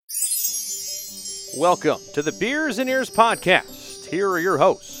Welcome to the Beers and Ears podcast. Here are your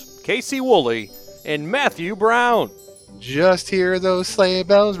hosts, Casey Woolley and Matthew Brown. Just hear those sleigh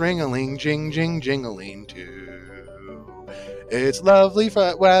bells ring-a-ling, jing, jing-a-ling too. It's lovely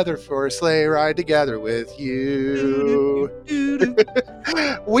weather for a sleigh ride together with you.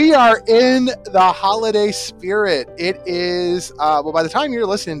 We are in the holiday spirit. It is, by the time you're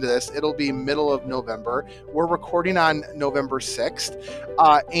listening to this, it'll be middle of November. We're recording on November 6th,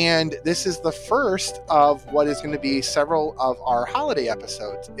 and this is the first of what is going to be several of our holiday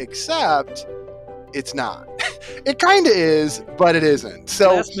episodes, except it's not. It kind of is, but it isn't.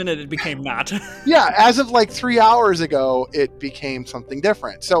 So last minute it became not. Yeah, as of like 3 hours ago, it became something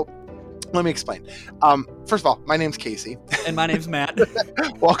different. So let me explain. First of all, my name's Casey. And my name's Matt.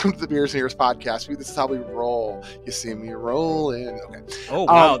 Welcome to the Beers and Ears podcast. This is how we roll. You see me rolling. Okay. Oh,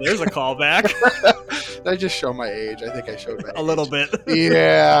 wow. There's a callback. Did I just show my age? I think I showed my age. A little bit.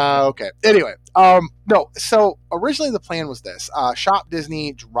 Yeah. Okay. Anyway, no. So originally the plan was this. Shop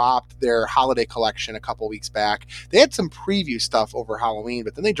Disney dropped their holiday collection a couple weeks back. They had some preview stuff over Halloween,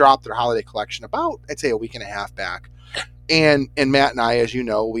 but then they dropped their holiday collection about, I'd say, a week and a half back. And Matt and I, as you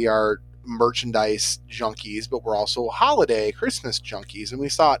know, we are merchandise junkies, but we're also holiday Christmas junkies. And we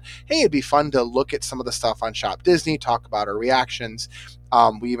thought, hey, it'd be fun to look at some of the stuff on Shop Disney, talk about our reactions.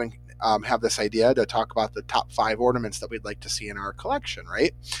 We even have this idea to talk about the top 5 ornaments that we'd like to see in our collection,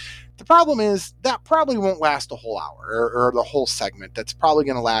 right? The problem is that probably won't last a whole hour or the whole segment. That's probably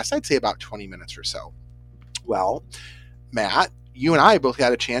going to last, I'd say, about 20 minutes or so. Well, Matt, you and I both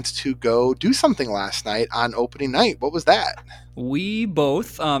got a chance to go do something last night on opening night. What was that? We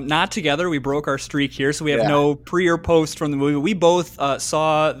both, not together, we broke our streak here, so we have no pre or post from the movie. We both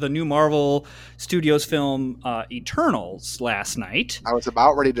saw the new Marvel Studios film Eternals last night. I was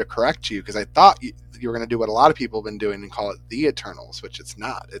about ready to correct you because I thought you were going to do what a lot of people have been doing and call it The Eternals, which it's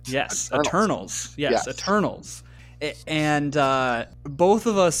not. It's Eternals. Yes, Eternals. And both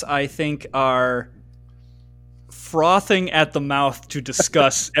of us, I think, are frothing at the mouth to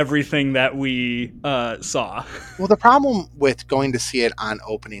discuss everything that we saw. Well, the problem with going to see it on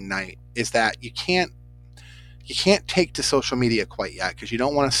opening night is that you can't take to social media quite yet because you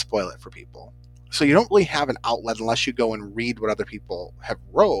don't want to spoil it for people. So you don't really have an outlet unless you go and read what other people have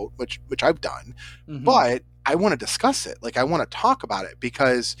wrote, which I've done. Mm-hmm. But I want to discuss it. Like, I want to talk about it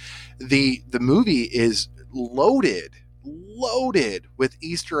because the movie is loaded with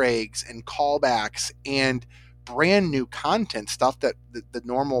Easter eggs and callbacks and brand new content, stuff that the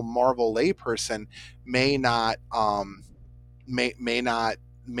normal Marvel layperson may not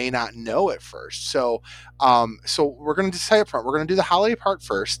know at first. So we're going to decide up front. We're going to do the holiday part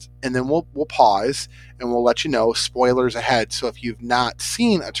first, and then we'll pause and we'll let you know spoilers ahead. So if you've not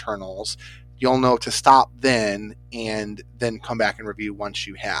seen Eternals, you'll know to stop then and then come back and review once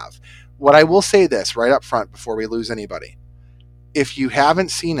you have. What I will say this right up front before we lose anybody: if you haven't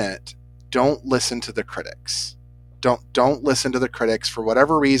seen it, don't listen to the critics. Don't listen to the critics. For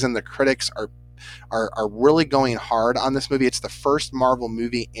whatever reason, the critics are really going hard on this movie. It's the first Marvel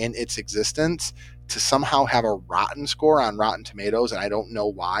movie in its existence to somehow have a rotten score on Rotten Tomatoes, and I don't know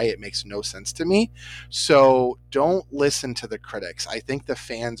why. It makes no sense to me. So don't listen to the critics. I think the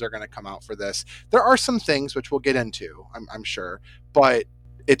fans are going to come out for this. There are some things which we'll get into, I'm sure, but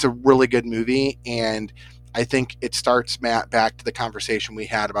it's a really good movie, and I think it starts, Matt, back to the conversation we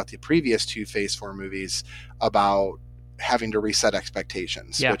had about the previous 2 Phase 4 movies about having to reset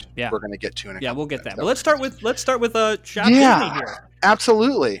expectations, which we're going to get to in a couple we'll get minutes. that. But let's start with Shop Disney here.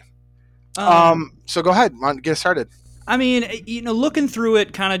 Absolutely. So go ahead, get started. I mean, looking through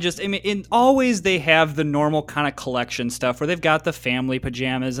it, kind of always they have the normal kind of collection stuff where they've got the family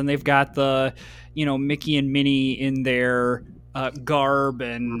pajamas and they've got the, Mickey and Minnie in their garb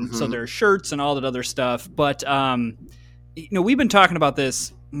and so their shirts and all that other stuff. But, we've been talking about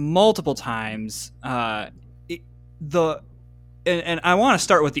this multiple times. And I want to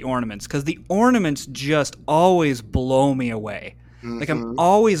start with the ornaments because the ornaments just always blow me away. Mm-hmm. Like, I'm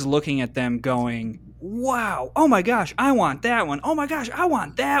always looking at them going, wow, oh my gosh, I want that one. Oh my gosh, I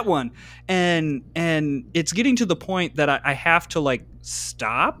want that one. And it's getting to the point that I have to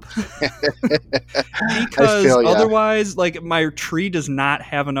stop because otherwise my tree does not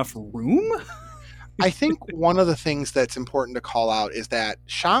have enough room. I think one of the things that's important to call out is that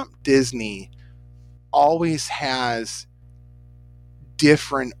Shop Disney always has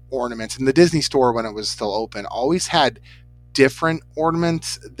different ornaments, and the Disney store, when it was still open, always had different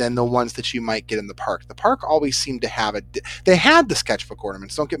ornaments than the ones that you might get in the park. The park always seemed to have they had the sketchbook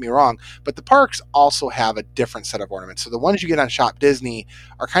ornaments, don't get me wrong, but the parks also have a different set of ornaments. So the ones you get on Shop Disney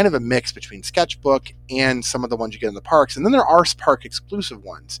are kind of a mix between sketchbook and some of the ones you get in the parks. And then there are park exclusive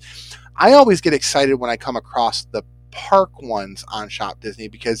ones. I always get excited when I come across the park ones on Shop Disney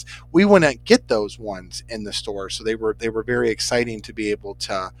because we wouldn't get those ones in the store, so they were very exciting to be able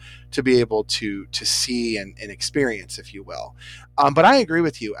to see and experience, if you will. But I agree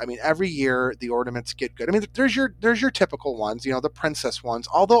with you. I mean, every year the ornaments get good. I mean, there's your typical ones, the princess ones.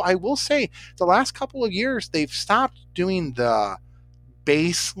 Although I will say the last couple of years they've stopped doing the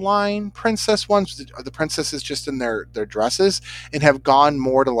baseline princess ones, the princesses just in their dresses, and have gone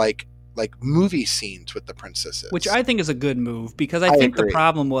more to like movie scenes with the princesses, which I think is a good move, because I think agree. The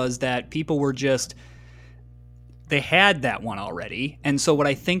problem was that people were they had that one already, and so what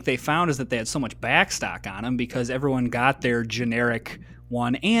I think they found is that they had so much backstock on them because everyone got their generic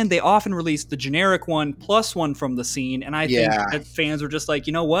one, and they often released the generic one plus one from the scene, and I think that fans were just like,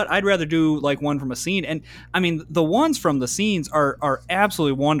 you know what, I'd rather do like one from a scene. And I mean, the ones from the scenes are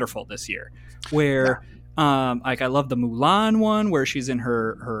absolutely wonderful this year, where like I love the Mulan one where she's in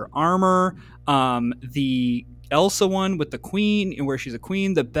her armor, the Elsa one with the queen where she's a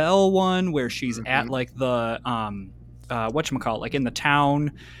queen, the Belle one where she's at like the whatchamacallit, like in the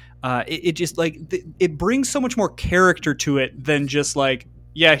town. It just like it brings so much more character to it than just like,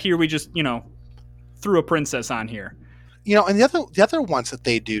 yeah, here we just threw a princess on here. And the other ones that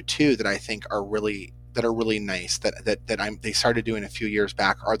they do too that I think are really nice that they started doing a few years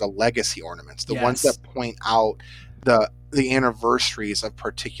back are the legacy ornaments, the ones that point out the anniversaries of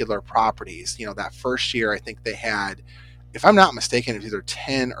particular properties. That first year I think they had, if I'm not mistaken, it was either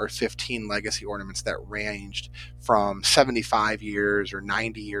 10 or 15 legacy ornaments that ranged from 75 years or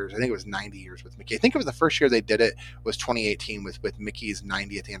 90 years. I think it was 90 years with Mickey. I think it was the first year they did it was 2018 with Mickey's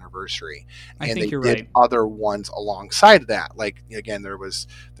 90th anniversary. And they did other ones alongside that. Like, again, there was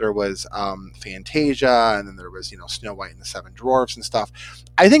Fantasia, and then there was, Snow White and the Seven Dwarfs and stuff.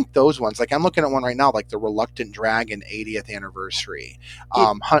 I think those ones, like I'm looking at one right now, like the Reluctant Dragon 80th anniversary,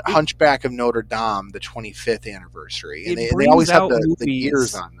 Hunchback of Notre Dame, the 25th anniversary. And they always have the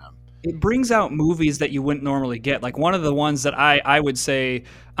years on them. It brings out movies that you wouldn't normally get. Like one of the ones that I would say,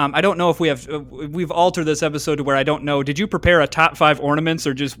 I don't know if we've altered this episode to where I don't know. Did you prepare a top 5 ornaments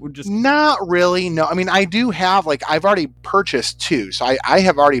or just? Not really. No, I mean, I do have, like, I've already purchased 2. So I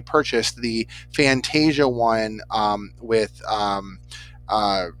have already purchased the Fantasia one with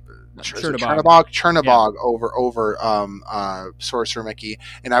Chernabog over Sorcerer Mickey,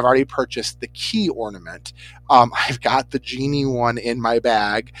 and I've already purchased the key ornament. I've got the genie one in my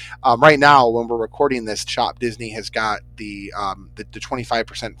bag right now. When we're recording this, Shop Disney has got the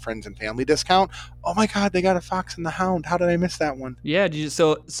 25% friends and family discount. Oh my God, they got a Fox and the Hound. How did I miss that one? Yeah,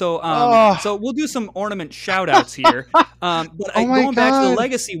 so we'll do some ornament shout outs here. But going back to the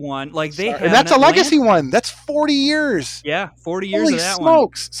legacy one, like they have, and that's a legacy one. That's 40 years. Yeah, 40 years Holy of that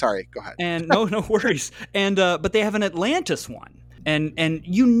smokes. one. Sorry, go ahead. And no worries. And but they have an Atlantis one. And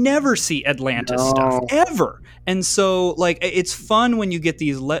you never see Atlantis stuff ever. And so like it's fun when you get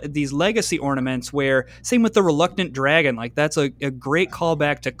these legacy ornaments where, same with the Reluctant Dragon, like that's a great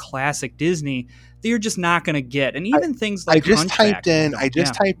callback to classic Disney that you're just not going to get. And even things like typed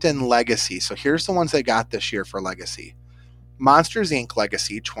in legacy. So here's the ones I got this year for legacy. Monsters Inc.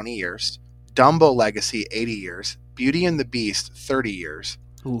 Legacy, 20 years. Dumbo Legacy, 80 years. Beauty and the Beast, 30 years.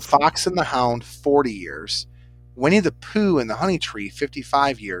 Oof. Fox and the Hound, 40 years. Winnie the Pooh and the Honey Tree,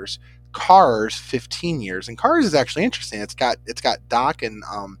 55 years. Cars, 15 years. And Cars is actually interesting. It's got Doc and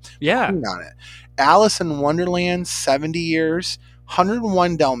on it. Alice in Wonderland, 70 years.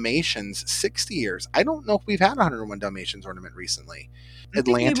 101 Dalmatians, 60 years. I don't know if we've had a 101 Dalmatians ornament recently.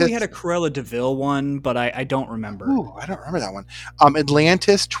 Atlantis. Maybe we had a Cruella de Vil one, but I don't remember. Ooh, I don't remember that one.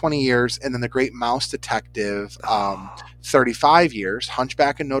 Atlantis, 20 years, and then The Great Mouse Detective, 35 years.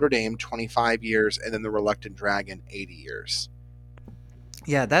 Hunchback of Notre Dame, 25 years, and then The Reluctant Dragon, 80 years.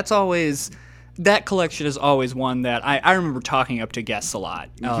 Yeah, that collection is always one that I remember talking up to guests a lot.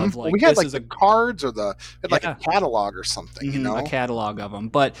 Of like, we had like the cards or a catalog or something, a catalog of them.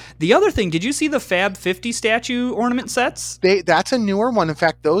 But the other thing, did you see the Fab 50 statue ornament sets? That's a newer one. In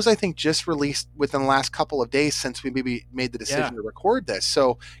fact, those I think just released within the last couple of days since we maybe made the decision to record this.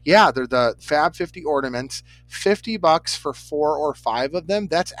 So yeah, they're the Fab 50 ornaments, $50 for 4 or 5 of them.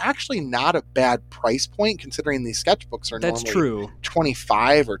 That's actually not a bad price point considering these sketchbooks are normally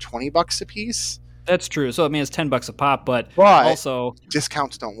 $25 or $20 a piece. That's true. So I mean, it's $10 a pop, but also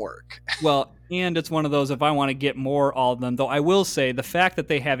discounts don't work. Well, and it's one of those, if I want to get all of them, though I will say the fact that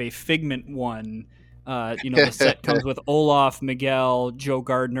they have a Figment one The set comes with Olaf, Miguel, Joe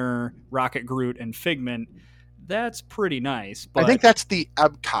Gardner, Rocket Groot, and Figment. That's pretty nice. But I think that's the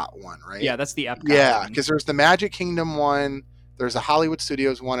Epcot one, right? yeah, that's the Epcot Yeah, one. because there's the Magic Kingdom one, there's a Hollywood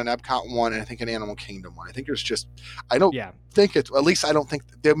Studios one, an Epcot one, and I think an Animal Kingdom one. I think there's just, I don't think it's, at least I don't think,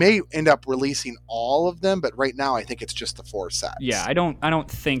 they may end up releasing all of them, but right now I think it's just the 4 sets. Yeah, I don't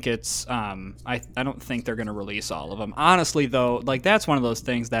think it's I don't think they're going to release all of them. Honestly, though, like that's one of those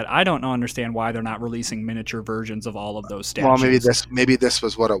things that I don't understand why they're not releasing miniature versions of all of those statues. Well, maybe this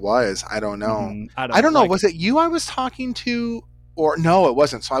was what it was. I don't know. I don't know. Was it you I was talking to? Or no, it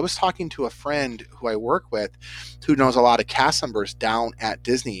wasn't. So I was talking to a friend who I work with who knows a lot of cast members down at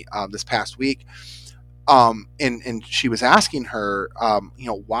Disney this past week. And she was asking her,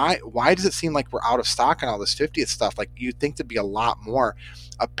 why does it seem like we're out of stock on all this 50th stuff? Like you'd think there'd be a lot more.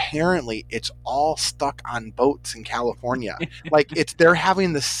 Apparently it's all stuck on boats in California. Like they're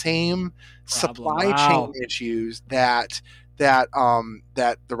having the same supply chain issues that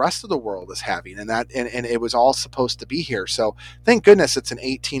the rest of the world is having, and it was all supposed to be here. So thank goodness it's an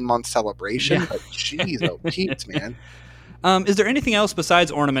 18-month celebration. Yeah. But geez, oh Pete, man. Is there anything else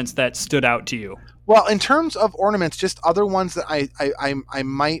besides ornaments that stood out to you? Well, in terms of ornaments, just other ones that I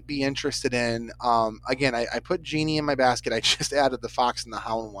might be interested in. Again, I put Genie in my basket. I just added the Fox and the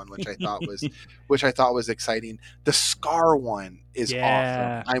Hound one, which I thought was exciting. The Scar one is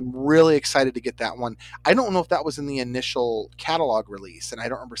awesome. I'm really excited to get that one. I don't know if that was in the initial catalog release, and I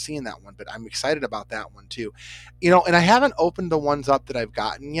don't remember seeing that one, but I'm excited about that one too. And I haven't opened the ones up that I've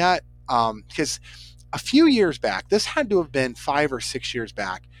gotten yet, because a few years back, this had to have been 5 or 6 years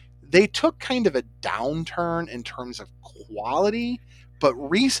back, they took kind of a downturn in terms of quality, but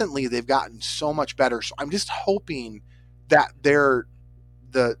recently they've gotten so much better. So I'm just hoping that they're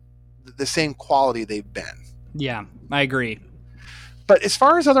the same quality they've been. Yeah, I agree. But as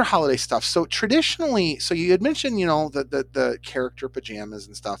far as other holiday stuff, so traditionally, so you had mentioned, the character pajamas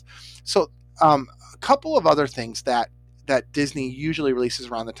and stuff. So a couple of other things that Disney usually releases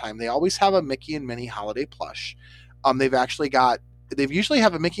around the time. They always have a Mickey and Minnie holiday plush. They usually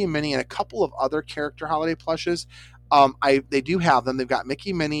have a Mickey and Minnie and a couple of other character holiday plushes. They do have them. They've got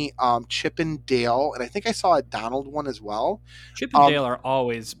Mickey, Minnie, Chip and Dale, and I think I saw a Donald one as well. Chip and Dale are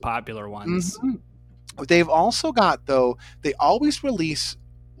always popular ones. Mm-hmm. They've also got, though, they always release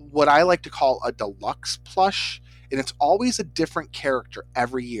what I like to call a deluxe plush, and it's always a different character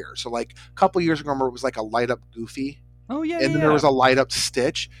every year. So like a couple years ago, remember, it was like a light up Goofy. Oh, yeah. And then there was a light up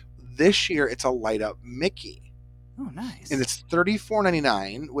Stitch. This year, it's a light up Mickey. Oh, nice. And it's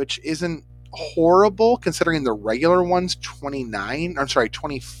 $34.99, which isn't horrible considering the regular one's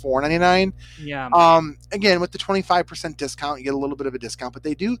 $24.99. Yeah. Again, with the 25% discount, you get a little bit of a discount, but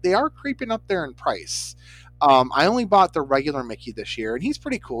they are creeping up there in price. I only bought the regular Mickey this year, and he's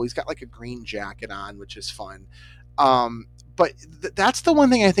pretty cool. He's got like a green jacket on, which is fun. But that's the one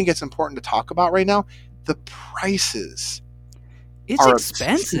thing I think it's important to talk about right now. The prices. It's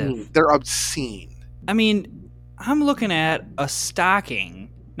expensive. Obscene. They're obscene. I mean, I'm looking at a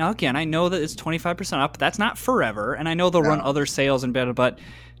stocking. Now, again, I know that it's 25% up. But that's not forever, and I know they'll run other sales and better. But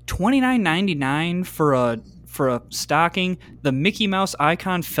 $29.99 for a stocking. The Mickey Mouse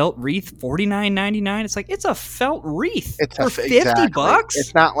icon felt wreath, $49.99. It's like it's a felt wreath for $50.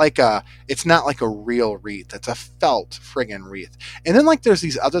 It's not like a real wreath. It's a felt friggin' wreath. And then like there's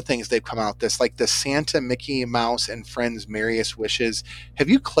these other things they've come out. This like the Santa, Mickey Mouse, and Friends Merriest Wishes. Have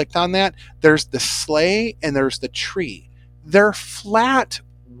you clicked on that? There's the sleigh and there's the tree. They're flat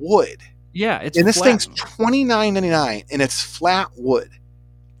wood. Yeah, it's and this flat. Thing's $29.99 and it's flat wood.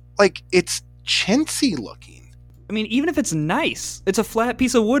 Like it's chintzy looking. I mean, even if it's nice, it's a flat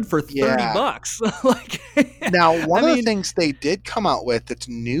piece of wood for $30. Like, now, one of the things they did come out with that's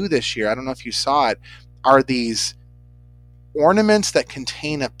new this year, I don't know if you saw it, are these ornaments that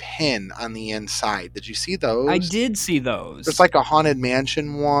contain a pin on the inside. Did you see those? I did see those. There's like a Haunted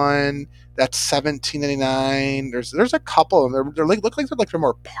Mansion one that's $17.99. There's a couple of them. They look like they're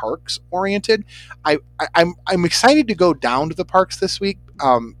more parks oriented. I'm excited to go down to the parks this week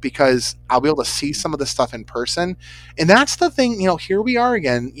because I'll be able to see some of the stuff in person. And that's the thing. Here we are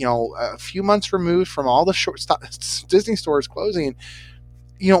again. A few months removed from all the Disney stores closing.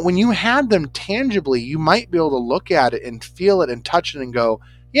 When you had them tangibly, you might be able to look at it and feel it and touch it and go,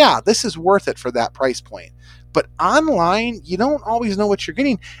 yeah, this is worth it for that price point. But online, you don't always know what you're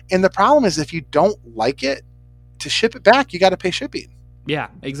getting. And the problem is if you don't like it, to ship it back, you got to pay shipping. Yeah,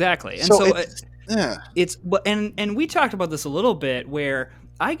 exactly. And it's and we talked about this a little bit where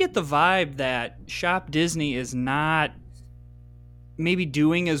I get the vibe that Shop Disney is not maybe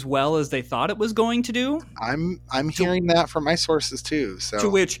doing as well as they thought it was going to do. I'm hearing that from my sources too. So To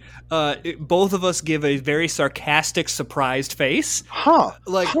which both of us give a very sarcastic, surprised face.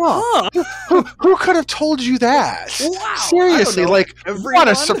 Like, who could have told you that? Wow, Seriously, like everyone? what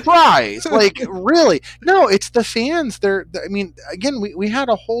a surprise! Like really, no, it's the fans. I mean, again, we had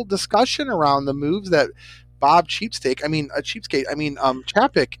a whole discussion around the moves that Bob Chapek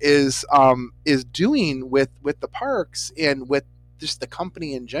is doing with the parks and with just the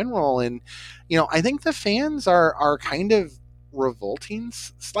company in general. And I think the fans are kind of revolting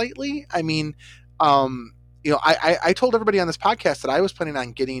slightly. I mean, I told everybody on this podcast that I was planning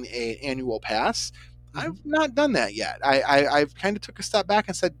on getting an annual pass. I've not done that yet. I've kind of took a step back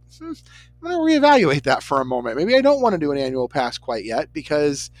and said, I'm going to reevaluate that for a moment. Maybe I don't want to do an annual pass quite yet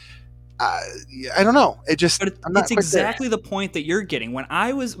because I don't know. It's exactly the point that you're getting.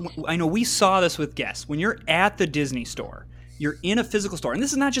 I know we saw this with guests. When you're at the Disney store, you're in a physical store, and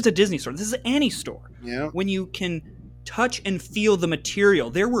this is not just a Disney store. This is any store. Yeah. When you can touch and feel the material,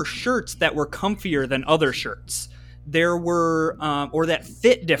 there were shirts that were comfier than other shirts. There were, or that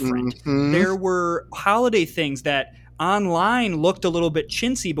fit different. Mm-hmm. There were holiday things that online looked a little bit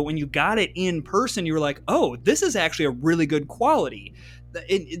chintzy, but when you got it in person, you were like, oh, this is actually a really good quality.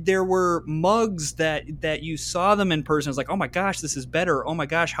 There were mugs that you saw them in person. It's like, oh my gosh, this is better. Oh my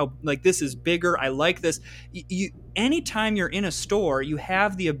gosh, how this is bigger. I like this. Anytime you're in a store, you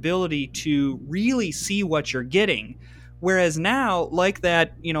have the ability to really see what you're getting. Whereas now, like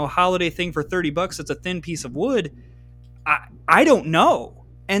that, holiday thing for $30, it's a thin piece of wood. I don't know.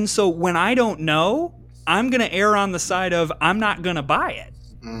 And so when I don't know, I'm going to err on the side of I'm not going to buy it.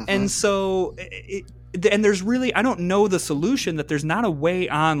 Mm-hmm. And so and there's really, I don't know the solution that there's not a way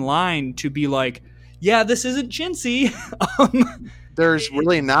online to be like, yeah, this isn't chintzy. There's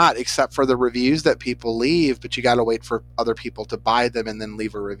really not, except for the reviews that people leave, but you got to wait for other people to buy them and then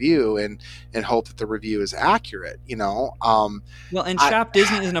leave a review and hope that the review is accurate, Well, and Shop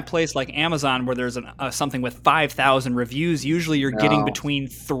Disney isn't a place like Amazon where there's something with 5,000 reviews. Usually you're getting between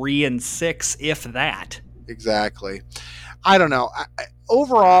 3 and 6, if that. Exactly. I don't know.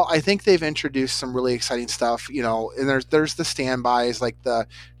 Overall, I think they've introduced some really exciting stuff, and there's the standbys like the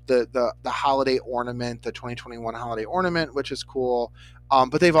holiday ornament, the 2021 holiday ornament, which is cool.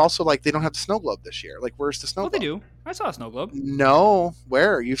 But they've also they don't have the snow globe this year. Where's the snow globe? They do. I saw a snow globe. No,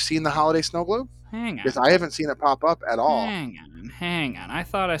 where? You've seen the holiday snow globe? Hang on. Because I haven't seen it pop up at all. Hang on. I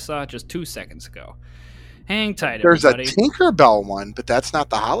thought I saw it just 2 seconds ago. Hang tight, There's everybody. a Tinkerbell one, but that's not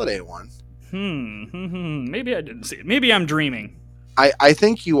the holiday one. Maybe I didn't see it. Maybe I'm dreaming. I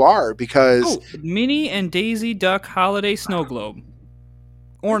think you are because Minnie and Daisy Duck holiday snow globe.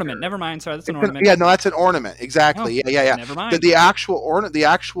 Ornament. Never mind. Sorry, that's an ornament. Yeah, no, that's an ornament. Exactly. Yeah. Never mind. The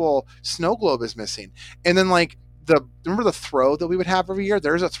actual snow globe is missing. And then remember the throw that we would have every year?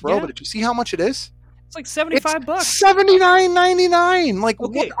 There's a throw, but did you see how much it is? It's like $75. $79.99. Okay.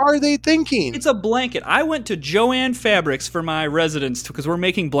 What are they thinking? It's a blanket. I went to Joann Fabrics for my residence because we're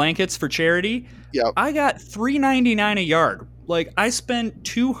making blankets for charity. Yep. I got $3.99 a yard. I spent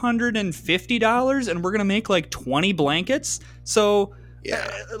 $250 and we're gonna make 20 blankets. So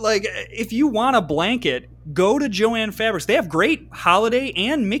if you want a blanket, go to Joann Fabrics. They have great holiday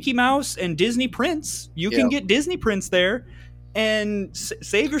and Mickey Mouse and Disney prints. You can get Disney prints there and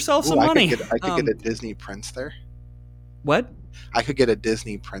save yourself some money. I could get a Disney prince there. What? I could get a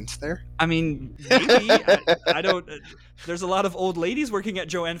Disney prince there. I mean, maybe. I don't. There's a lot of old ladies working at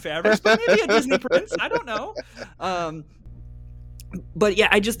Joann Fabrics, but maybe a Disney prince. I don't know. But yeah,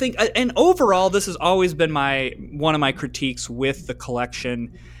 I just think, and overall, this has always been one of my critiques with the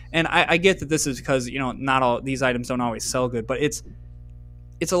collection. And I get that this is because not all these items don't always sell good, but it's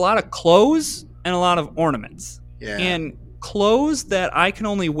a lot of clothes and a lot of ornaments. Yeah. And clothes that I can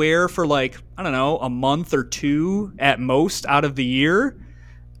only wear for I don't know, a month or two at most out of the year.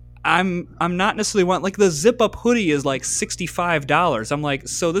 I'm not necessarily the zip up hoodie is $65. I'm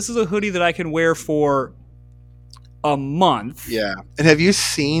so this is a hoodie that I can wear for a month. Yeah. And have you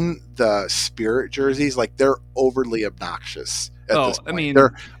seen the Spirit jerseys? They're overly obnoxious at this point. I mean,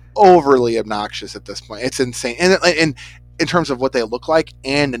 they're overly obnoxious at this point. It's insane. And in terms of what they look like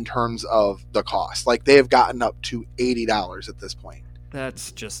and in terms of the cost. They have gotten up to $80 at this point.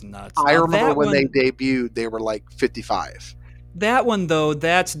 That's just nuts. I remember when they debuted, they were $55. That one, though,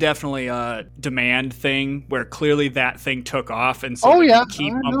 that's definitely a demand thing where clearly that thing took off, and so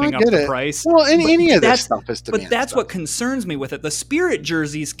keep bumping up the price. Well, any of this stuff is demand. But that's what concerns me with it. The Spirit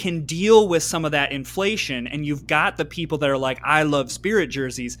jerseys can deal with some of that inflation, and you've got the people that are I love Spirit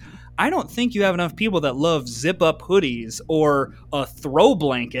jerseys. I don't think you have enough people that love zip up hoodies or a throw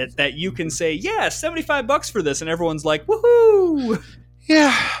blanket that you can say, yeah, $75 for this. And everyone's like, woohoo.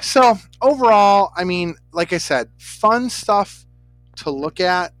 Yeah. So overall, I mean, like I said, fun stuff to look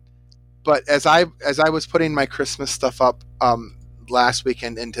at. But as I was putting my Christmas stuff up last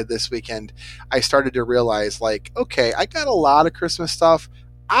weekend into this weekend, I started to realize, like, okay, I got a lot of Christmas stuff.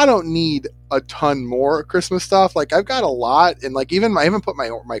 I don't need a ton more Christmas stuff. Like, I've got a lot, and like I haven't put my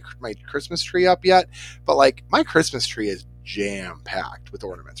Christmas tree up yet, but like my Christmas tree is jam packed with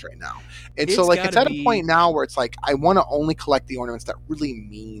ornaments right now. And so like it's at a point now where it's like I want to only collect the ornaments that really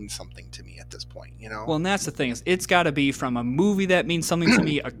mean something to me at this point, you know? Well, and that's the thing, is it's got to be from a movie that means something to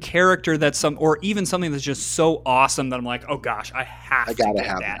me, a character that's or even something that's just so awesome that I'm like, oh gosh, I gotta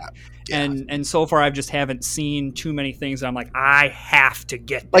have that. Yeah. And so far, I just haven't seen too many things that I'm like, I have to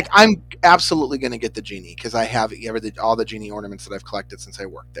get that. Like, I'm absolutely going to get the Genie because I have all the Genie ornaments that I've collected since I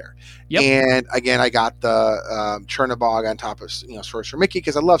worked there. Yep. And again, I got the Chernabog on top of Sorcerer Mickey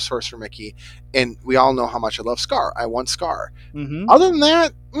because I love Sorcerer Mickey, and we all know how much I love Scar. I want Scar. Mm-hmm. Other than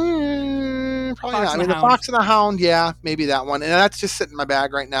that, probably not. I mean, the Fox and the Hound, yeah, maybe that one, and that's just sitting in my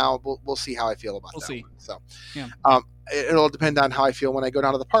bag right now. We'll see how I feel about that one. So, yeah. It'll depend on how I feel when I go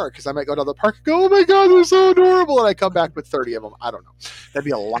down to the park, because I might go down to the park and go, oh my God, they're so adorable, and I come back with 30 of them. I don't know. That'd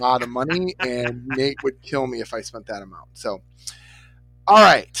be a lot of money, and Nate would kill me if I spent that amount. So, all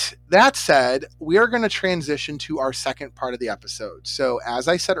right. That said, we are going to transition to our second part of the episode. So, as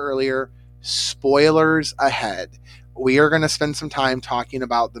I said earlier, spoilers ahead. We are going to spend some time talking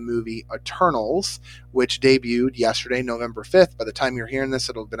about the movie Eternals, which debuted yesterday, November 5th. By the time you're hearing this,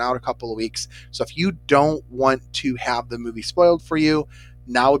 it'll have been out a couple of weeks. So if you don't want to have the movie spoiled for you,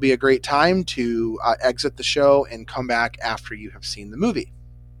 now would be a great time to exit the show and come back after you have seen the movie.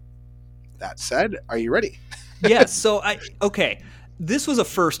 That said, are you ready? Yes. So, okay. This was a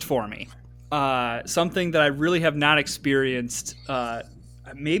first for me. Something that I really have not experienced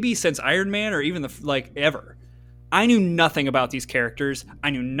maybe since Iron Man or even ever. I knew nothing about these characters. I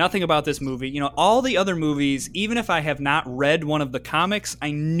knew nothing about this movie. All the other movies, even if I have not read one of the comics,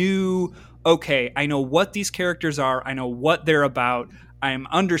 I knew, okay, I know what these characters are. I know what they're about. I am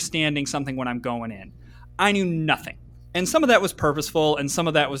understanding something when I'm going in. I knew nothing. And some of that was purposeful, and some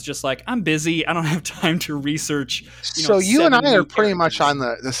of that was just like, I'm busy. I don't have time to research. So you and I are pretty much on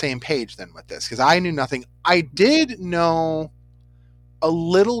the same page then with this, because I knew nothing. I did know a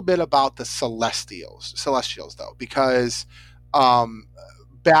little bit about the Celestials though, because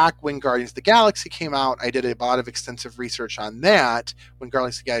back when Guardians of the Galaxy came out, I did a lot of extensive research on that when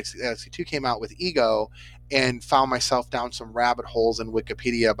Guardians of the Galaxy 2 came out with Ego, and found myself down some rabbit holes in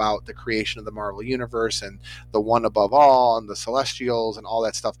Wikipedia about the creation of the Marvel Universe and the One Above All and the Celestials and all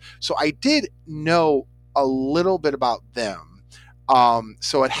that stuff. So I did know a little bit about them.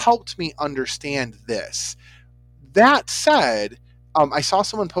 So it helped me understand this. That said, I saw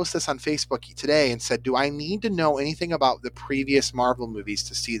someone post this on Facebook today and said, do I need to know anything about the previous Marvel movies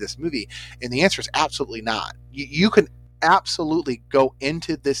to see this movie? And the answer is absolutely not. You can absolutely go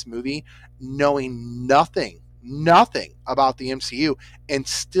into this movie knowing nothing about the MCU and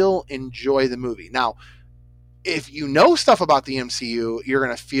still enjoy the movie. Now, if you know stuff about the MCU, you're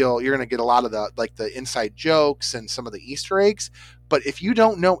going to get a lot of the inside jokes and some of the Easter eggs. But if you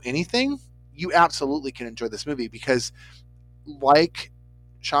don't know anything, you absolutely can enjoy this movie, because like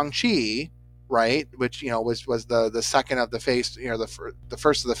Shang-Chi, right, which was the second of the phase, the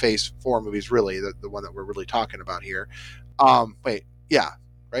first of the phase 4 movies, really the one that we're really talking about here. Right?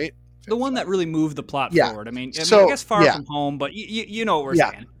 The one that really moved the plot forward. I guess Far From Home, but you know what we're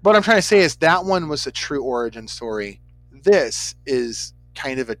saying. What I'm trying to say is that one was a true origin story. This is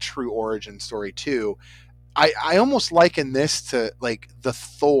kind of a true origin story too. I almost liken this to like the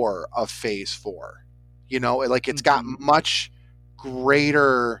Thor of phase 4. It's got much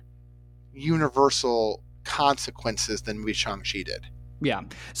greater universal consequences than we Shang-Chi did. Yeah.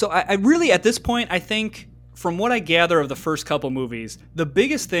 So I really, at this point, I think from what I gather of the first couple movies, the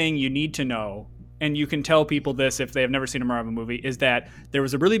biggest thing you need to know, and you can tell people this if they have never seen a Marvel movie, is that there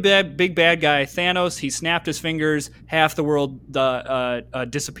was a really big bad guy, Thanos. He snapped his fingers, half the world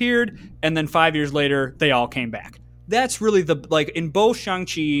disappeared, and then 5 years later, they all came back. That's really in both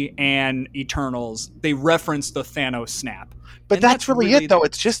Shang-Chi and Eternals, they reference the Thanos snap. But that's really it, though.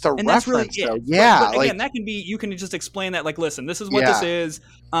 It's just a reference, really though. Yeah. But again, that can be, you can just explain that, listen, this is what this is. This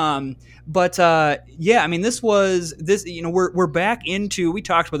was, we're back into, we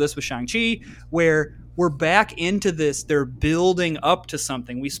talked about this with Shang-Chi, where we're back into this. They're building up to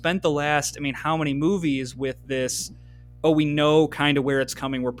something. We spent the last, how many movies with this? Oh, we know kind of where it's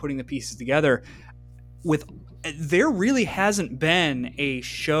coming. We're putting the pieces together. With there really hasn't been a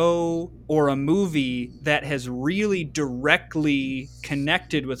show or a movie that has really directly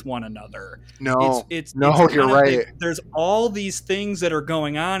connected with one another. No, it's you're right. There's all these things that are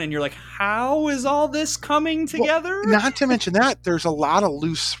going on, and you're like, how is all this coming together? Well, not to mention that there's a lot of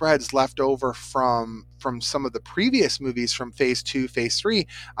loose threads left over from some of the previous movies from Phase 2, Phase 3.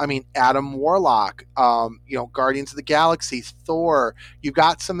 I mean, Adam Warlock, Guardians of the Galaxy, Thor. You've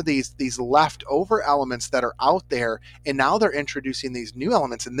got some of these leftover elements that are out there, and now they're introducing these new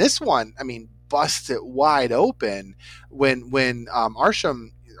elements. And this one, I mean, busts it wide open when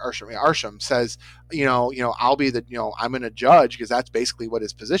Arsham says, I'll be the, I'm going to judge, because that's basically what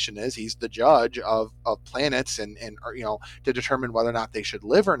his position is. He's the judge of planets and to determine whether or not they should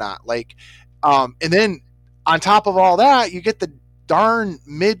live or not. And then on top of all that, you get the darn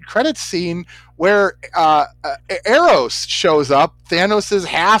mid-credits scene where Eros shows up, Thanos'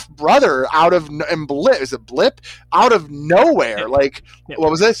 half brother, out of Blip out of nowhere. Pip.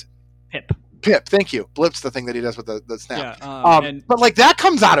 What was this? Pip, thank you. Blip's the thing that he does with the snap. Yeah, but that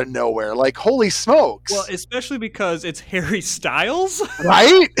comes out of nowhere. Holy smokes! Well, especially because it's Harry Styles,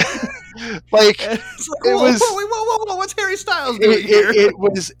 right? Whoa, what's Harry Styles doing here? It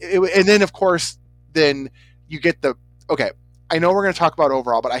was, and then of course, then you get the okay. I know we're going to talk about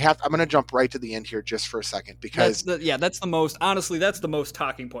overall, but I'm going to jump right to the end here just for a second, because that's the most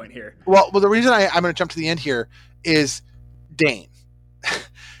talking point here. Well, the reason I'm going to jump to the end here is Dane.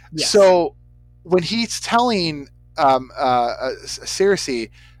 Yes. So when he's telling Cersei,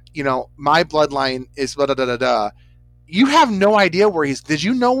 my bloodline is blah, da, da, da, da, you have no idea did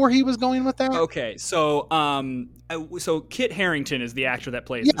you know where he was going with that? Okay, so Kit Harington is the actor that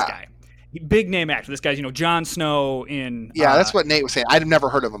plays this guy. Big name actor. This guy's, Jon Snow in... Yeah, that's what Nate was saying. I'd never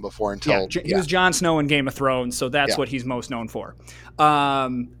heard of him before until... He was Jon Snow in Game of Thrones, so that's what he's most known for.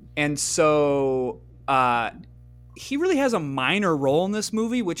 And so... he really has a minor role in this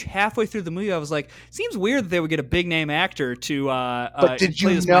movie, which halfway through the movie I was like, seems weird that they would get a big name actor to but did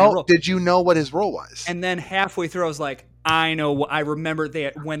you know what his role was? And then halfway through I was like, I know. I remember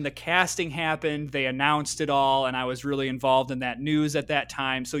when the casting happened, they announced it all, and I was really involved in that news at that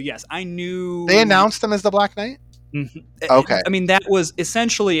time. So yes, I knew they announced him as the Black Knight. Mm-hmm. Okay. I mean, that was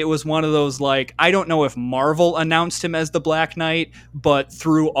essentially, it was one of those, I don't know if Marvel announced him as the Black Knight, but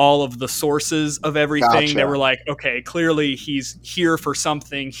through all of the sources of everything, they were like, okay, clearly he's here for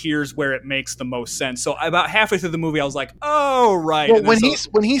something. Here's where it makes the most sense. So about halfway through the movie, I was like, oh, right. Well,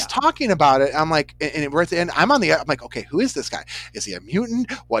 when he's talking about it, I'm like, and we're at the end, I'm like, okay, who is this guy? Is he a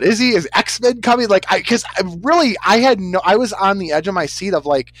mutant? What is he? Is X-Men coming? I was on the edge of my seat of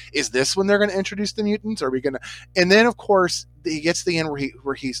is this when they're going to introduce the mutants? Are we going to... And then, of course, he gets to the end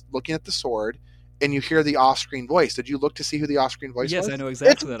where he's looking at the sword, and you hear the off-screen voice. Did you look to see who the off-screen voice was? Yes, I know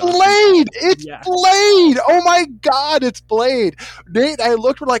exactly. It's Blade! It's Blade! Oh my God, it's Blade! Nate, I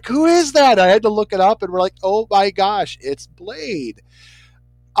looked, we're like, who is that? I had to look it up, and we're like, oh my gosh, it's Blade.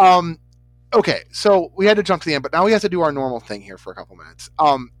 Okay, so we had to jump to the end, but now we have to do our normal thing here for a couple minutes.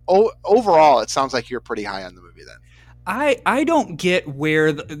 Overall, it sounds like you're pretty high on the movie then. I don't get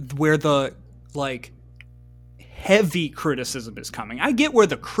where the heavy criticism is coming. I get where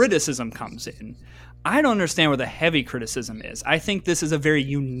the criticism comes in. I don't understand where the heavy criticism is. I think this is a very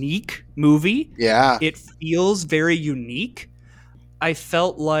unique movie. Yeah. It feels very unique. I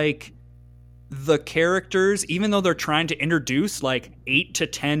felt like the characters, even though they're trying to introduce 8 to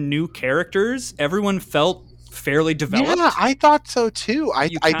 10 new characters, everyone felt fairly developed. Yeah, I thought so too. I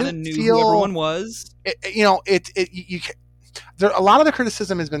didn't knew feel who everyone was. A lot of the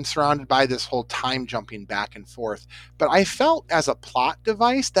criticism has been surrounded by this whole time jumping back and forth, but I felt as a plot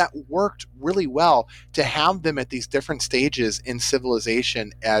device that worked really well to have them at these different stages in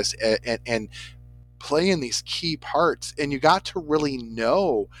civilization and playing these key parts, and you got to really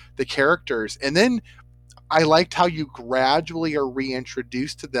know the characters. And then I liked how you gradually are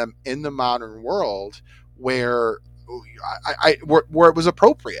reintroduced to them in the modern world where it was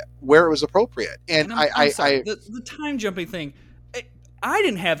appropriate, and I'm sorry, the time jumping thing, I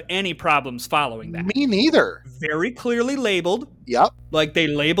didn't have any problems following that. Me neither. Very clearly labeled. Yep. They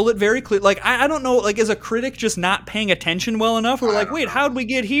label it very clear. I don't know. Is a critic just not paying attention well enough? We're wait, how'd we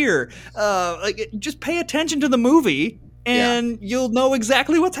get here? Just pay attention to the movie, and you'll know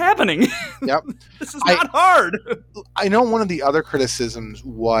exactly what's happening. Yep. This is not hard. I know one of the other criticisms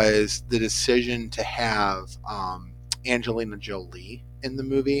was the decision to have Angelina Jolie in the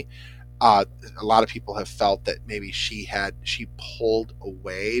movie. A lot of people have felt that maybe she pulled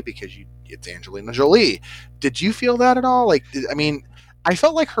away because it's Angelina Jolie. Did you feel that at all? I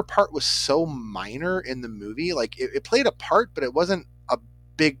felt like her part was so minor in the movie. It played a part, but it wasn't a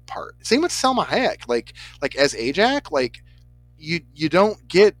big part. Same with Selma Hayek. Like as Ajak, like you don't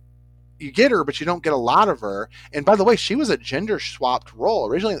get, you get her, but you don't get a lot of her. And by the way, she was a gender swapped role.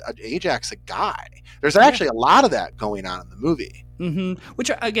 Originally, Ajax's a guy. There's actually a lot of that going on in the movie. Mm-hmm.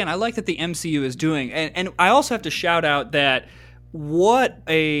 Which, again, I like that the MCU is doing. And I also have to shout out that what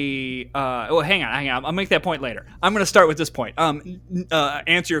a hang on, I'll make that point later. I'm going to start with this point.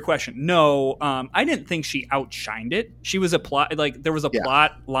 Answer your question. No, I didn't think she outshined it. She was a plot, like there was a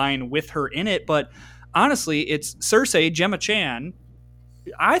plot line with her in it, but honestly, it's Cersei, Gemma Chan.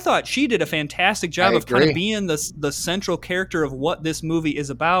 I thought she did a fantastic job of kind of being the central character of what this movie is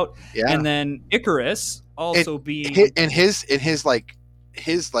about. Yeah. And then Icarus also being his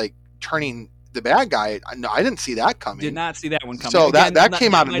turning the bad guy. No, I didn't see that coming. Did not see that one coming. So again, that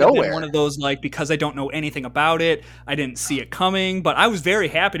came out of nowhere. One of those, like, because I don't know anything about it, I didn't see it coming. But I was very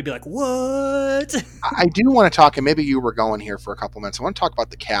happy to be like, what? I do want to talk, and maybe you were going here for a couple minutes. I want to talk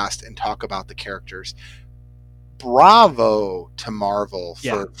about the cast and talk about the characters. Bravo to Marvel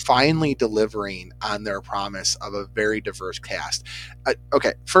for finally delivering on their promise of a very diverse cast.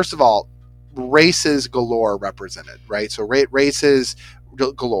 Okay, first of all, races galore represented, right? So races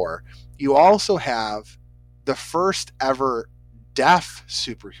galore. You also have the first ever deaf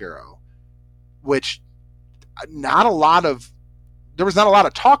superhero, which there was not a lot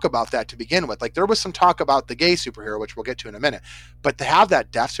of talk about that to begin with. Like, there was some talk about the gay superhero, which we'll get to in a minute, but to have that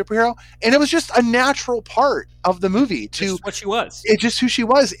deaf superhero, and it was just a natural part of the movie just what she was. It's just who she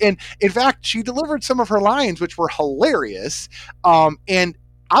was. And in fact, she delivered some of her lines, which were hilarious. And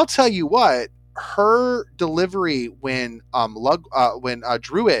I'll tell you what, her delivery when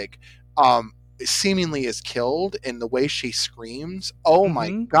Druig, seemingly is killed, and the way she screams, oh my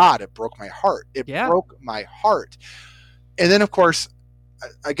God, it broke my heart. It broke my heart. And then, of course,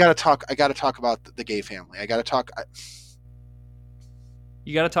 I gotta talk about the gay family. You gotta talk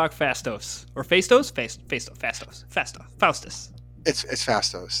Fastos or Fastos, Faustus. It's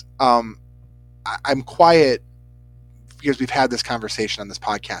Fastos. I'm quiet because we've had this conversation on this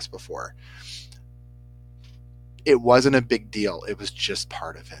podcast before. It wasn't a big deal. It was just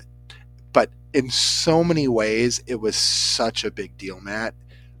part of it. But in so many ways, it was such a big deal, Matt.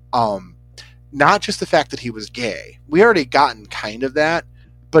 Not just the fact that he was gay. We already gotten kind of that,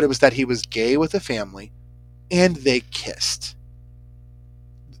 but it was that he was gay with a family and they kissed.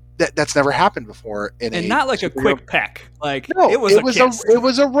 That's never happened before. And not like a quick peck. Like, no, it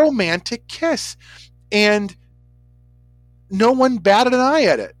was a romantic kiss. And no one batted an eye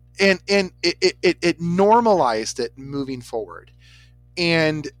at it. And it normalized it moving forward.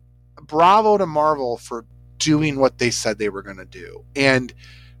 And bravo to Marvel for doing what they said they were going to do. And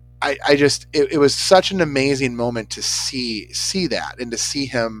it was such an amazing moment to see that, and to see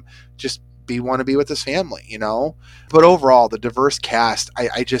him just want to be with his family, you know. But overall, the diverse cast,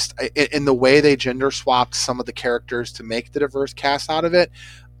 in the way they gender swapped some of the characters to make the diverse cast out of it.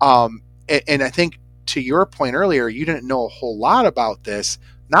 And I think, to your point earlier, you didn't know a whole lot about this.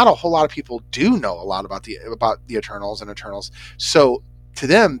 Not a whole lot of people do know a lot about the Eternals and Eternals. So to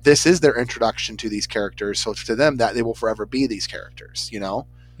them, this is their introduction to these characters. So to them, that they will forever be these characters, you know.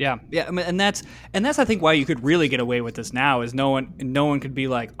 Yeah. I mean, and that's I think why you could really get away with this now is no one could be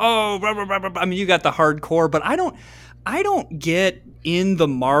like, oh, blah, blah, blah, blah. I mean, you got the hardcore, but I don't get in the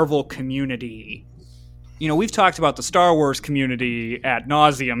Marvel community. You know, we've talked about the Star Wars community ad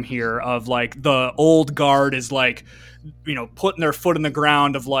nauseum here, of like the old guard is like, you know, putting their foot in the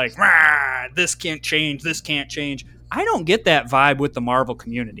ground of like, this can't change. I don't get that vibe with the Marvel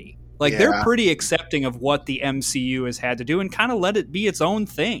community. Like, they're pretty accepting of what the MCU has had to do and kind of let it be its own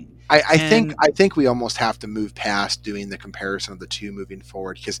thing. I think we almost have to move past doing the comparison of the two moving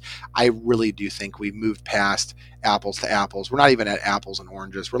forward, because I really do think we've moved past apples to apples. We're not even at apples and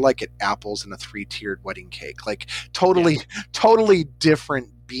oranges. We're like at apples in a 3-tiered wedding cake. Like, totally different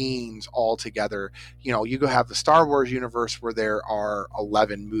beings altogether. You know, you go have the Star Wars universe where there are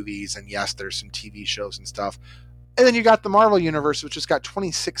 11 movies, and yes, there's some TV shows and stuff. And then you got the Marvel universe, which has got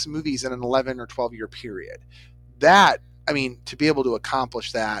 26 movies in an 11 or 12 year period. That, I mean, to be able to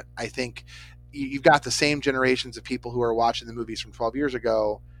accomplish that, I think you've got the same generations of people who are watching the movies from 12 years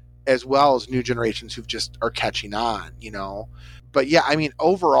ago, as well as new generations who just are catching on, you know. But yeah, I mean,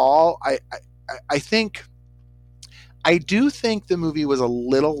 overall, I do think the movie was a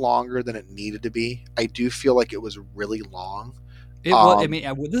little longer than it needed to be. I do feel like it was really long. I mean,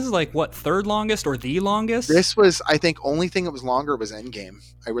 this is like, what, third longest or the longest? This was, I think, only thing that was longer was Endgame.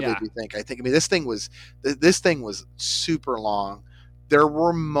 I really do think. I mean, this thing was super long. There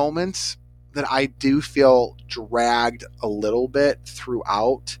were moments that I do feel dragged a little bit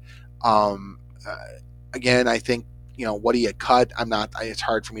throughout. Again, I think, what do you cut? It's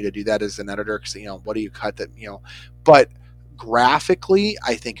hard for me to do that as an editor because, what do you cut that, but graphically,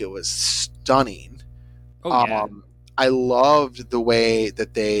 I think it was stunning. Oh yeah. I loved the way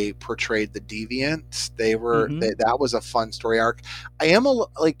that they portrayed the deviants. That was a fun story arc. I am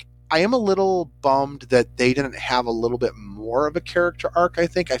a little bummed that they didn't have a little bit more of a character arc. I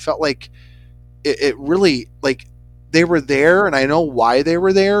think I felt like it really, like, they were there, and I know why they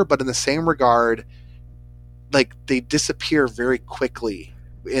were there, but in the same regard, like, they disappear very quickly.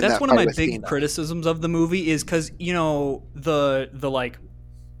 That's one of my big criticisms of the movie, is because the like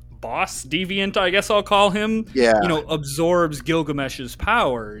boss deviant, I guess I'll call him, absorbs Gilgamesh's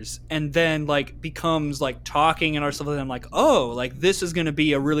powers and then like becomes like talking and stuff like that. I'm like, oh, like this is going to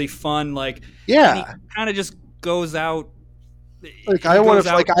be a really fun, like, kind of just goes out. Like I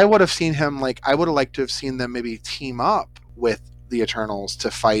would have seen him, like I would have liked to have seen them maybe team up with the Eternals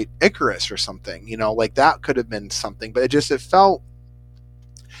to fight Icarus or something, like that could have been something, but it felt,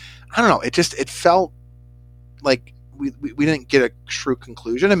 I don't know, it felt like we didn't get a true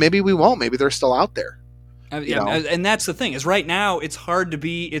conclusion, and maybe we won't. Maybe they're still out there. And that's the thing, is right now it's hard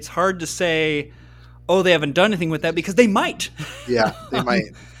to say, oh, they haven't done anything with that, because they might. Yeah, they might.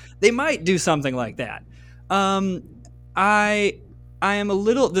 They might do something like that. I am a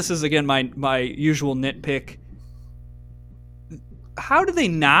little. This is again my usual nitpick. How do they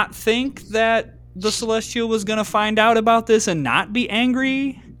not think that the Celestial was going to find out about this and not be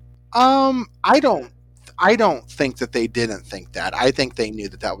angry? I don't think that they didn't think that. I think they knew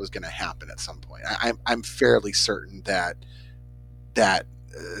that was going to happen at some point. I'm fairly certain that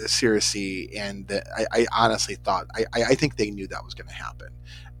Circe, and I honestly thought, I think they knew that was going to happen.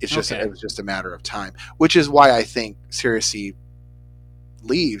 It's just, it was just a matter of time, which is why I think Circe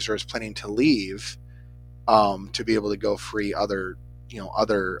leaves, or is planning to leave, to be able to go free other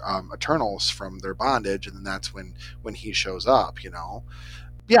Eternals from their bondage, and then that's when he shows up.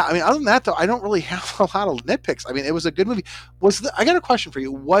 Yeah, I mean, other than that, though, I don't really have a lot of nitpicks. I mean, it was a good movie. I got a question for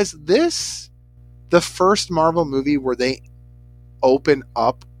you. Was this the first Marvel movie where they open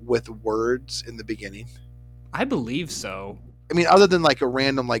up with words in the beginning? I believe so. I mean, other than like a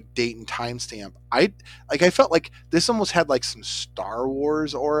random like date and timestamp, I felt like this almost had like some Star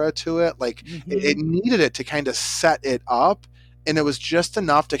Wars aura to it. Like it needed it to kind of set it up. And it was just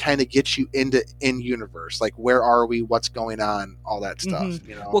enough to kind of get you into in-universe, like where are we, what's going on, all that stuff.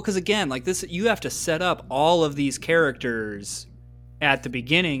 Well, because again, like this, you have to set up all of these characters at the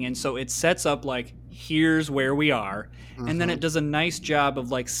beginning, and so it sets up like, here's where we are, and then it does a nice job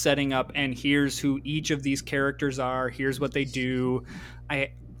of like setting up, and here's who each of these characters are, here's what they do.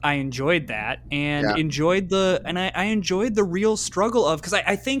 I enjoyed that, and enjoyed I enjoyed the real struggle of, because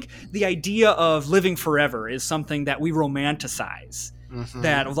I think the idea of living forever is something that we romanticize.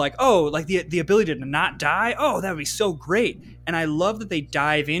 That of like, oh, like the ability to not die, oh, that would be so great. And I love that they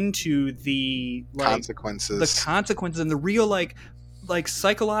dive into the consequences and the real like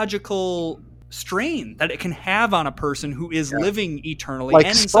psychological strain that it can have on a person who is living eternally.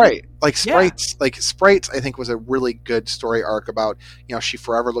 Like Sprites, I think was a really good story arc about, she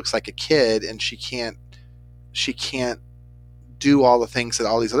forever looks like a kid, and she can't do all the things that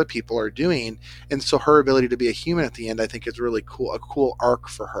all these other people are doing, and so her ability to be a human at the end, I think, is really cool, a cool arc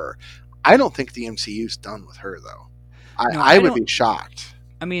for her. I don't think the MCU's done with her, though. I would be shocked.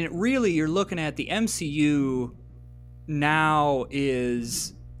 I mean, really, you're looking at the MCU now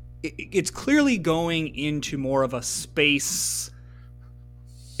is, it's clearly going into more of a space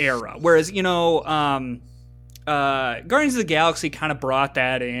era, whereas Guardians of the Galaxy kind of brought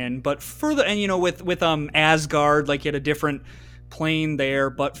that in, but further, and with Asgard, like, you had a different plane there,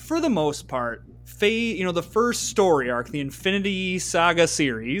 but for the most part, the first story arc, the Infinity Saga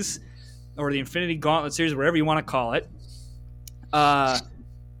series, or the Infinity Gauntlet series, whatever you want to call it,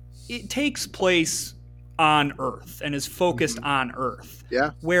 it takes place on Earth and is focused on Earth.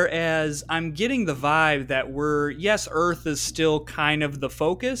 Yeah. Whereas I'm getting the vibe that Earth is still kind of the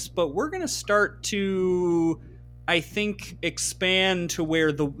focus, but we're going to start to, I think, expand to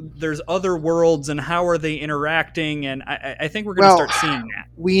where there's other worlds, and how are they interacting, and I think we're going to start seeing that.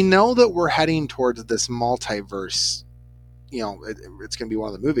 We know that we're heading towards this multiverse. It's going to be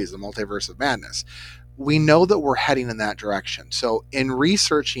one of the movies, the Multiverse of Madness. We know that we're heading in that direction. So in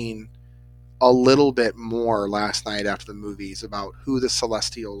researching a little bit more last night after the movies about who the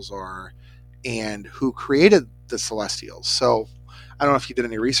Celestials are and who created the Celestials. So I don't know if you did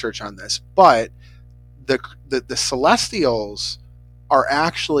any research on this, but the Celestials are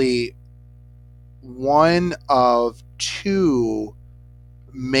actually one of two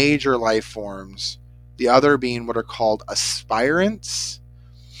major life forms, the other being what are called aspirants,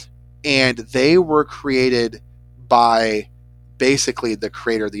 and they were created by basically the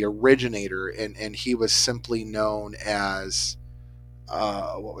creator, the originator, and he was simply known as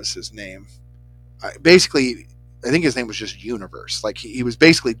what was his name? Basically, I think his name was just Universe. Like he was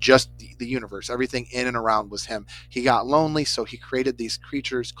basically just the universe. Everything in and around was him. He got lonely, so he created these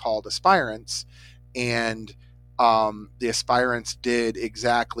creatures called aspirants, and the aspirants did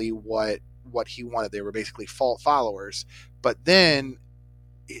exactly what he wanted. They were basically followers. But then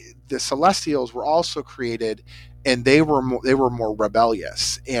the Celestials were also created, and they were more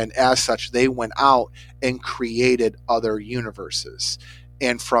rebellious, and as such, they went out and created other universes.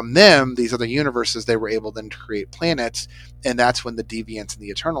 And from them, these other universes, they were able then to create planets, and that's when the Deviants and the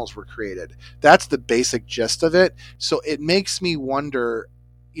Eternals were created. That's the basic gist of it. So it makes me wonder,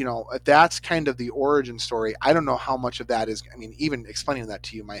 if that's kind of the origin story. I don't know how much of that is. I mean, even explaining that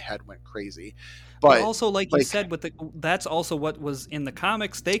to you, my head went crazy. But also, like you said, that's also what was in the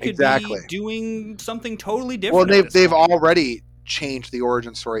comics. They could exactly be doing something totally different. Well, they've already changed the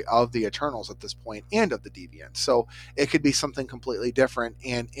origin story of the Eternals at this point, and of the Deviants, so it could be something completely different.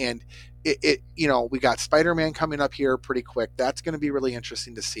 And it we got Spider-Man coming up here pretty quick. That's going to be really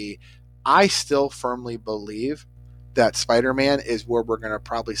interesting to see. I still firmly believe that Spider-Man is where we're going to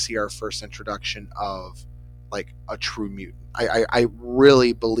probably see our first introduction of like a true mutant. I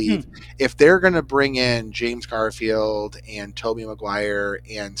really believe if they're going to bring in James Garfield and Tobey Maguire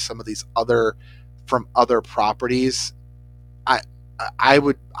and some of these other properties, I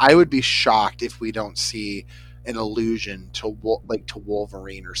would be shocked if we don't see an allusion to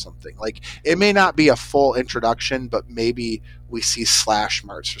Wolverine or something. Like, it may not be a full introduction, but maybe we see slash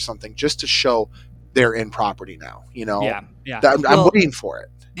marks or something just to show they're in property now. Yeah. I'm waiting for it.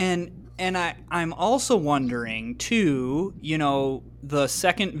 And I'm also wondering too. The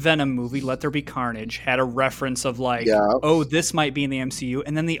second Venom movie, Let There Be Carnage, had a reference of oh, this might be in the MCU.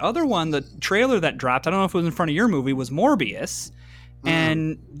 And then the other one, the trailer that dropped, I don't know if it was in front of your movie, was Morbius.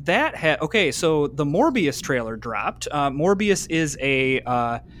 And that had so the Morbius trailer dropped. Morbius is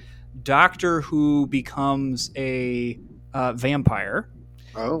a doctor who becomes a vampire.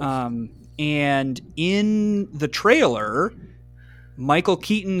 And in the trailer, Michael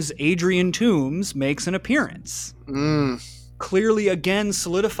Keaton's Adrian Toomes makes an appearance. Clearly, again,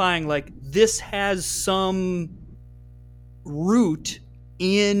 solidifying this has some root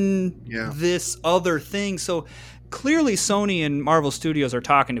in this other thing. So clearly Sony and Marvel Studios are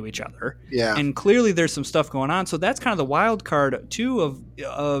talking to each other. Yeah. And clearly there's some stuff going on. So that's kind of the wild card too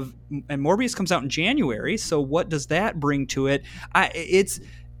of and Morbius comes out in January. So what does that bring to it?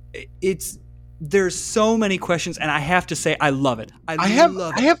 There's so many questions, and I have to say I love it. I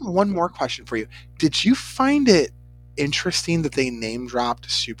have one more question for you. Did you find it interesting that they name dropped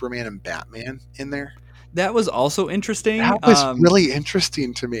Superman and Batman in there? That was also interesting. That was really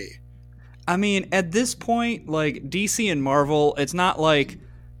interesting to me. I mean, at this point, DC and Marvel, it's not like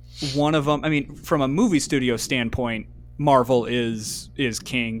one of them. I mean, from a movie studio standpoint, Marvel is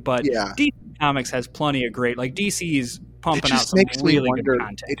king, but DC Comics has plenty of great. DC's pumping out some really good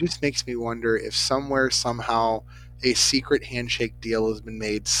content. It just makes me wonder if somewhere, somehow, a secret handshake deal has been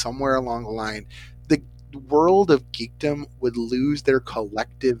made somewhere along the line. The world of geekdom would lose their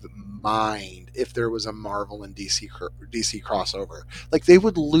collective mind if there was a Marvel and DC crossover. They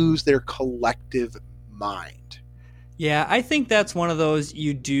would lose their collective mind. Yeah, I think that's one of those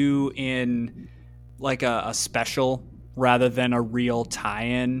you do in a special rather than a real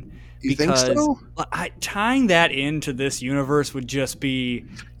tie-in. You think so? Tying that into this universe would just be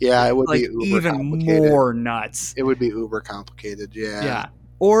it would be uber even more nuts. It would be uber complicated. Yeah.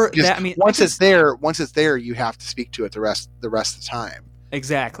 Or once it's there, you have to speak to it the rest of the time.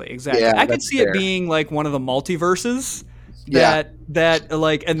 Exactly. Yeah, I could see it being one of the multiverses that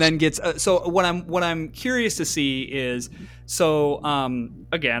and then gets so what I'm curious to see is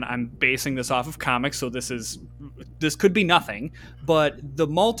again, I'm basing this off of comics, so this could be nothing, but the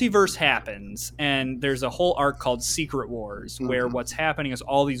multiverse happens and there's a whole arc called Secret Wars where what's happening is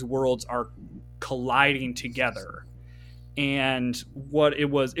all these worlds are colliding together. And what it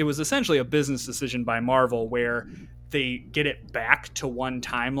was essentially a business decision by Marvel where they get it back to one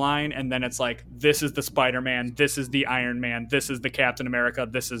timeline, and then it's this is the Spider-Man, this is the Iron Man, this is the Captain America,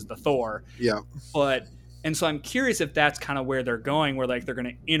 this is the Thor. Yeah. And so I'm curious if that's kind of where they're going, where they're going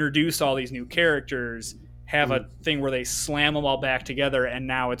to introduce all these new characters, have a thing where they slam them all back together, and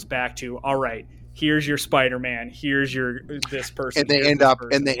now it's back to, all right, here's your Spider-Man, here's your this person, and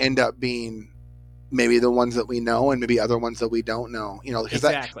they end up being maybe the ones that we know and maybe other ones that we don't know, because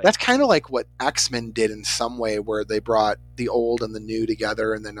that's kind of like what X-Men did in some way, where they brought the old and the new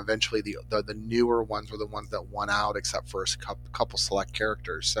together, and then eventually the newer ones were the ones that won out, except for a couple select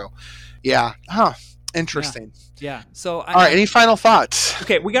characters. So Interesting. Yeah. So, All right. Any final thoughts?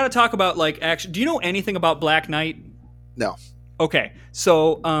 Okay, we got to talk about action. Do you know anything about Black Knight? No. Okay,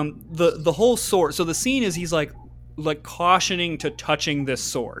 so the whole sword. So the scene is he's like cautioning to touching this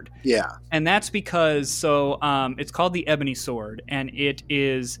sword. Yeah. And that's because it's called the Ebony Sword, and it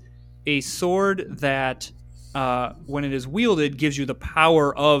is a sword that when it is wielded gives you the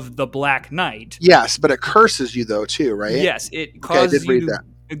power of the Black Knight. Yes, but it curses you though too, right? Yes, it causes you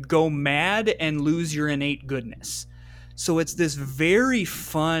to go mad and lose your innate goodness. So it's this very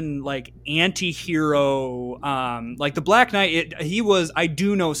fun, anti-hero, the Black Knight. I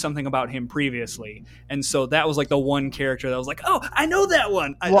do know something about him previously, and so that was the one character that was like, oh, I know that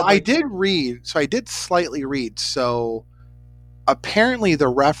one. I did read, so I did slightly read. So apparently, the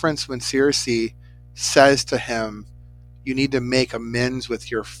reference when Cersei says to him, "You need to make amends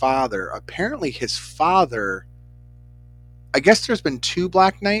with your father." Apparently, his father. I guess there's been 2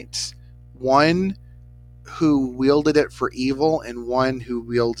 Black Knights. One who wielded it for evil and one who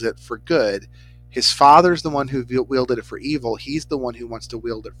wields it for good. His father's the one who wielded it for evil. He's the one who wants to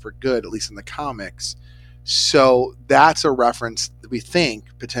wield it for good, at least in the comics. So that's a reference, we think,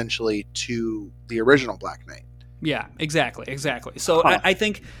 potentially to the original Black Knight. Yeah, exactly. So I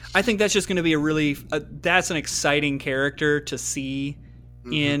think that's just going to be a really that's an exciting character to see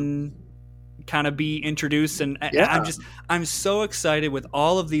in kind of be introduced, and I'm so excited with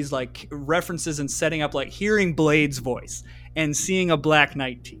all of these references and setting up, hearing Blade's voice and seeing a Black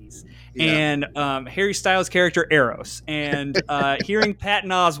Knight tease and Harry Styles' character Eros and hearing Patton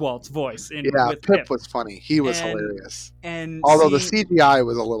Oswalt's voice with Pip was funny. He was hilarious, and although the CGI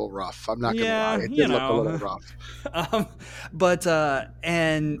was a little rough, I'm not gonna lie, it did look a little rough. But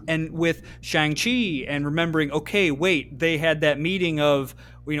with Shang-Chi and remembering, okay, wait, they had that meeting of,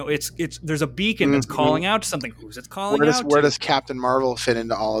 it's there's a beacon that's calling out to something. Who's it's calling out to? Where does Captain Marvel fit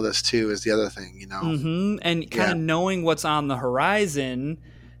into all of this too? Is the other thing, and kind of knowing what's on the horizon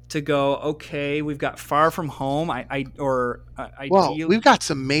to go. Okay, we've got Far From Home. We've got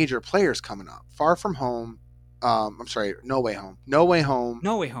some major players coming up. Far From Home. I'm sorry, No Way Home. No Way Home.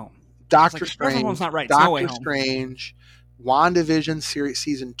 Doctor Strange. Far From Home's not right. Doctor No Way Home. Strange. WandaVision series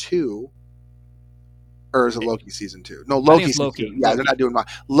season 2. Or is it Loki season 2? No, Loki season 2. Yeah, they're not doing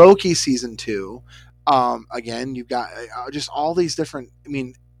Loki season 2. Again, you've got just all these different. I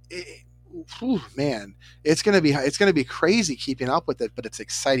mean, man, it's gonna be crazy keeping up with it, but it's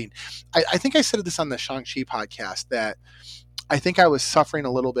exciting. I think I said this on the Shang-Chi podcast that I think I was suffering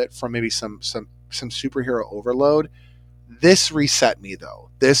a little bit from maybe some superhero overload. This reset me though.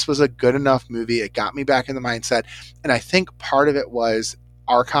 This was a good enough movie. It got me back in the mindset, and I think part of it was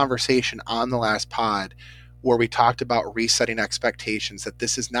our conversation on the last pod where we talked about resetting expectations, that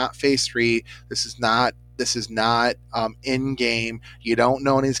this is not phase 3. This is not in game. You don't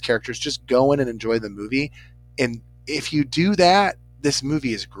know any of these characters. Just go in and enjoy the movie. And if you do that, this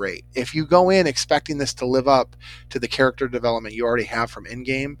movie is great. If you go in expecting this to live up to the character development you already have from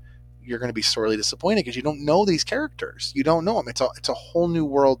in-game, you're going to be sorely disappointed because you don't know these characters. You don't know them. It's a whole new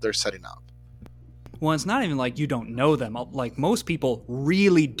world they're setting up. Well, it's not even like you don't know them. Like, most people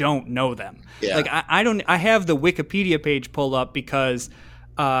really don't know them. Yeah. Like, I have the Wikipedia page pulled up because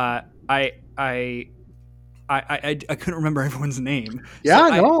I couldn't remember everyone's name. Yeah,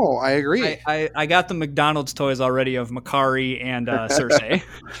 so I agree. I got the McDonald's toys already of Makari and Cersei.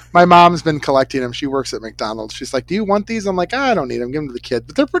 My mom's been collecting them. She works at McDonald's. She's like, "Do you want these?" I'm like, "I don't need them. Give them to the kid."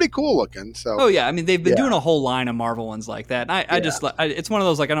 But they're pretty cool looking. So. Oh yeah, I mean they've been doing a whole line of Marvel ones like that. And it's one of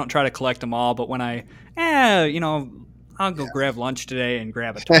those, I don't try to collect them all, but when I'll go grab lunch today and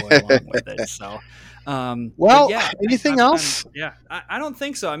grab a toy along with it. So. Anything else? I don't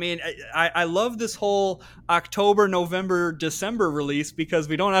think so. I mean, I love this whole October, November, December release because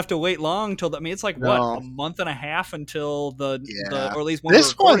we don't have to wait long till. It's a month and a half until or at least when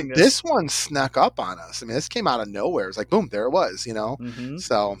this one. This one snuck up on us. I mean, this came out of nowhere. It's like boom, there it was. Mm-hmm.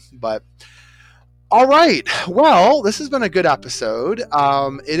 So, but. All right. Well, this has been a good episode.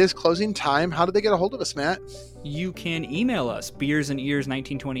 It is closing time. How did they get a hold of us, Matt? You can email us,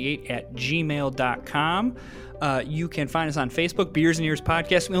 beersandears1928@gmail.com. You can find us on Facebook, Beers and Ears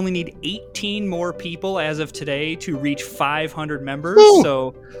Podcast. We only need 18 more people as of today to reach 500 members. Woo!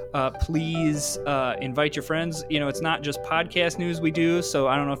 So please invite your friends. It's not just podcast news we do. So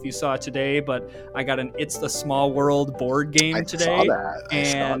I don't know if you saw it today, but I got an It's the Small World board game today. I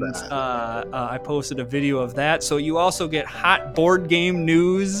saw that. I posted a video of that. So you also get hot board game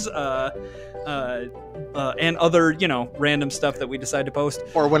news and other, random stuff that we decide to post.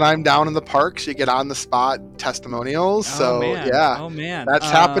 Or when I'm down in the parks, you get on the spot testimonials. Oh man, that's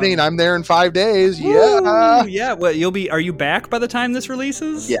happening. I'm there in 5 days. Yeah. Well, are you back by the time this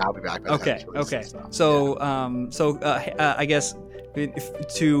releases? Yeah, I'll be back. By the time this releases, So, I guess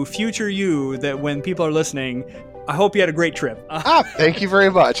to future you, that when people are listening, I hope you had a great trip. Thank you very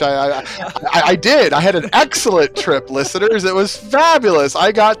much. I did. I had an excellent trip, listeners. It was fabulous.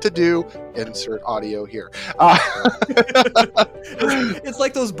 I got to do insert audio here. It's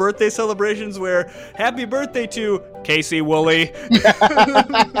like those birthday celebrations where happy birthday to Casey Woolley.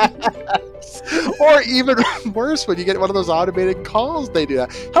 Or even worse, when you get one of those automated calls, they do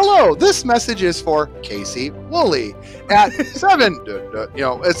that. Hello, this message is for Casey Woolley at 7.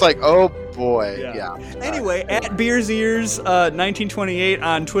 It's like, oh boy. Yeah. Anyway, at Beers Ears 1928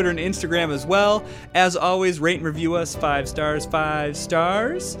 on Twitter and Instagram as well. As always, rate and review us 5 stars, 5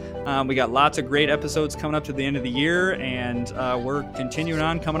 stars. We got lots of great episodes coming up to the end of the year, and we're continuing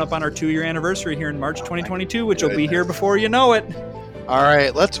on, coming up on our 2-year anniversary here in March 2022, which will be here before you know it. All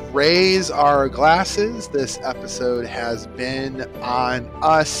right, let's raise our glasses. This episode has been on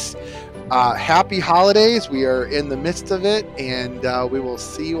us. Happy holidays. We are in the midst of it, and we will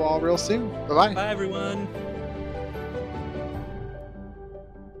see you all real soon. Bye-bye. Bye, everyone.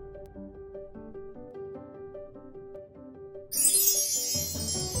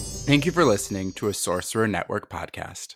 Thank you for listening to a Sorcerer Network podcast.